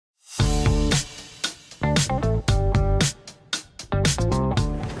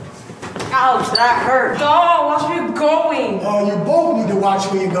Ouch, that hurt. No, watch where you're going. You both need to watch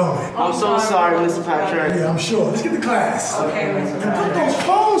where you're going. I'm so sorry, Mr. Patrick. Yeah, I'm sure. Let's get to class. Okay, Mr. And put those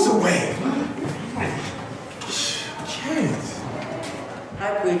phones away. Kids.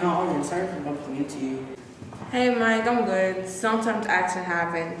 Hi, Queen. How are you? Sorry for bumping into you. Hey, Mike, I'm good. Sometimes accident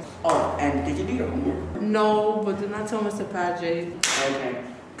happens. Oh, and did you do your homework? No, but do not tell Mr. Patrick. Okay.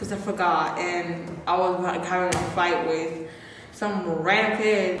 Because I forgot, and I was having a fight with some random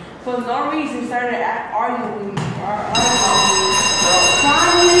kid. For no reason, started arguing with me.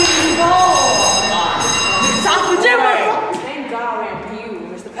 Finally, go! Stop the gym! Thank God I ran for you,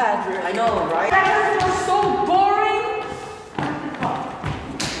 Mr. Patrick. I know, right? That was so boring.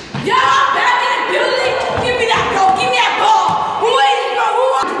 Yeah, I'm back in the building. Give me that ball. Give me that ball. Who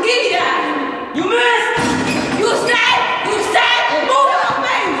wants to give me that? You missed. You said. Move your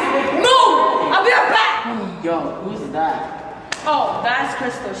face. Move. I'll be right back. Yo, who's that? Oh, that's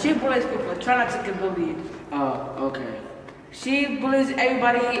Crystal. She bullies people. Try not to get bullied. Oh, okay. She bullies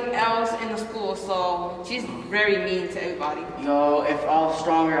everybody else in the school, so she's very mean to everybody. Yo, if I was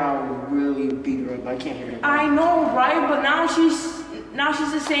stronger, I would really beat her up. I can't hear it. I know, right? But now she's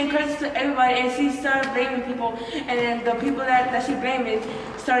just saying curses to everybody, and she started blaming people, and then the people that she blamed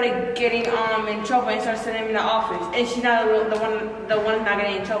started getting in trouble and started sending them in the office, and she's not the one not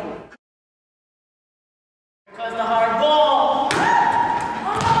getting in trouble. Because the hard ball.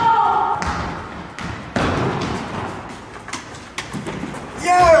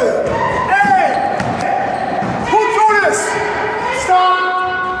 Yeah! Hey! Who threw this?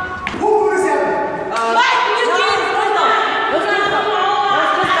 Stop! Who threw this at me? Mike, you did it! You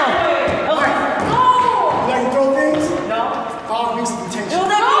like to throw things? No. I'll bring some attention. No.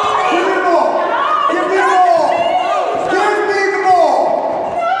 Give me the ball! Give me the ball! Give me the ball!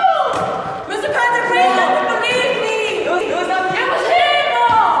 Mr. Patrick, please don't believe me! It was him,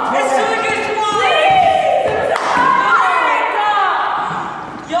 Mom! It's too against the wall! Please!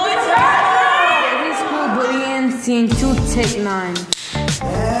 Yo, it's his school bullying scene 2 take 9.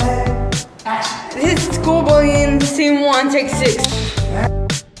 His school bullying scene 1 take 6.